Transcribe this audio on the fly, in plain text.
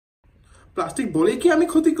Plastic বলে কি আমি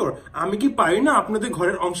ক্ষতিকর? আমি কি পারি না আপনাদের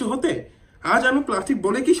ঘরের অংশ হতে? আজ আমি প্লাস্টিক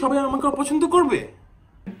বলে কি সবাই আমাকে অপছন্দ করবে?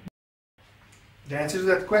 The answer to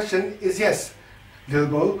that question is yes,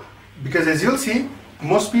 Dilbo, because as you'll see,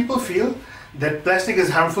 most people feel that plastic is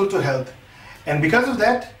harmful to health, and because of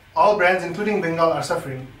that, all brands including Bengal are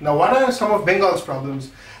suffering. Now, what are some of Bengal's problems?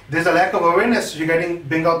 There's a lack of awareness regarding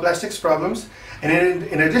Bengal plastics problems, and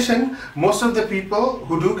in addition, most of the people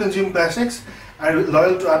who do consume plastics are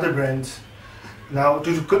loyal to other brands. Now,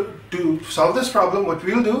 to solve this problem, what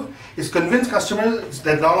we'll do is convince customers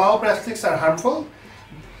that not all plastics are harmful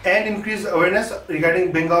and increase awareness regarding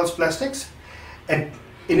Bengal's plastics. And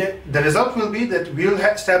the result will be that we'll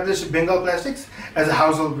establish Bengal Plastics as a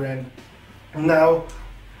household brand. Now,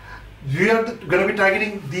 we are going to be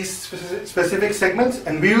targeting these specific segments,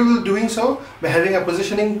 and we will be doing so by having a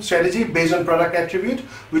positioning strategy based on product attribute,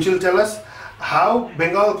 which will tell us how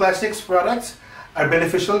Bengal Plastics products are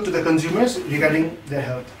beneficial to the consumers regarding their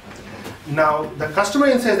health. Now, the customer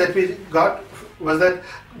insights that we got was that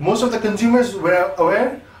most of the consumers were aware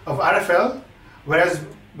of RFL, whereas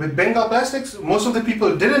with Bengal Plastics, most of the people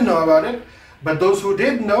didn't know about it, but those who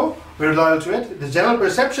did know were loyal to it. The general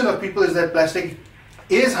perception of people is that plastic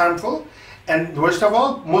is harmful, and worst of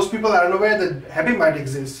all, most people are unaware that Happy Mart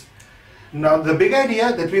exists. Now, the big idea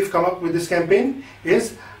that we've come up with this campaign is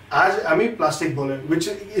Aaj Ami Plastic Bole, which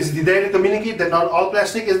is there to communicate that not all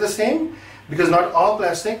plastic is the same, because not all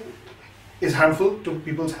plastic is harmful to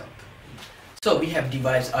people's health. So we have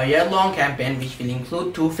devised a year-long campaign which will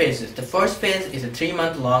include 2 phases. The first phase is a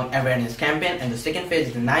 3-month-long awareness campaign, and the second phase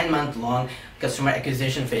is a 9-month-long customer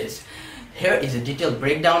acquisition phase. Here is a detailed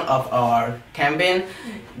breakdown of our campaign.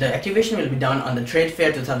 The activation will be done on the Trade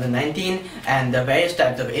Fair 2019, and the various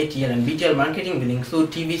types of ATL and BTL marketing will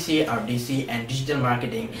include TVC, RDC, and digital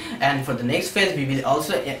marketing. And for the next phase, we will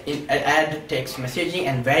also add text messaging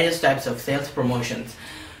and various types of sales promotions.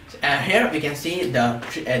 Here we can see the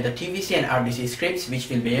TVC and RDC scripts, which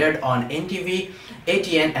will be aired on NTV,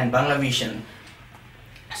 ATN, and Banglavision.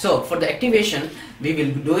 So for the activation, we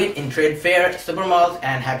will do it in Trade Fair, Supermalls,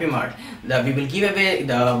 and Happy Mart. We will give away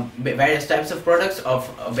the various types of products of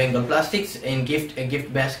Bengal Plastics in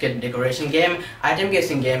gift basket decoration game, item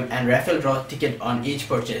guessing game, and raffle draw ticket on each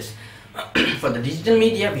purchase. For the digital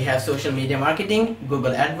media, we have social media marketing,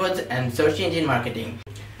 Google AdWords, and search engine marketing.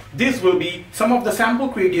 These will be some of the sample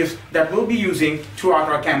creatives that we'll be using throughout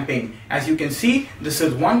our campaign. As you can see, this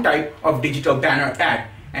is one type of digital banner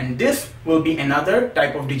ad, and this will be another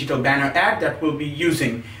type of digital banner ad that we'll be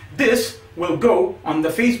using. This will go on the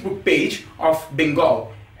Facebook page of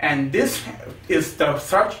Bengal, and this is the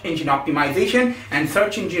search engine optimization and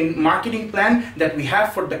search engine marketing plan that we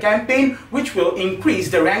have for the campaign, which will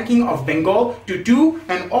increase the ranking of Bengal to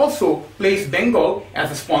 2 and also place Bengal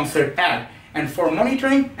as a sponsored ad. And for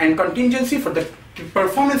monitoring and contingency for the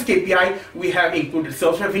performance KPI, we have included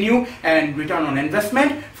sales revenue and return on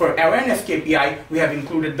investment. For awareness KPI, we have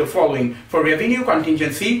included the following. For revenue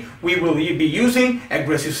contingency, we will be using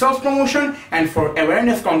aggressive sales promotion, and for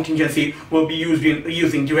awareness contingency, we'll be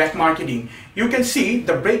using direct marketing. You can see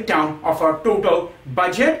the breakdown of our total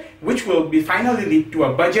budget, which will be finally lead to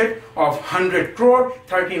a budget of 100 crore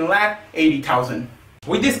 13,80,000.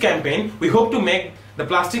 With this campaign, we hope to make the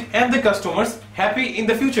plastic and the customers happy in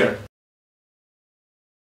the future.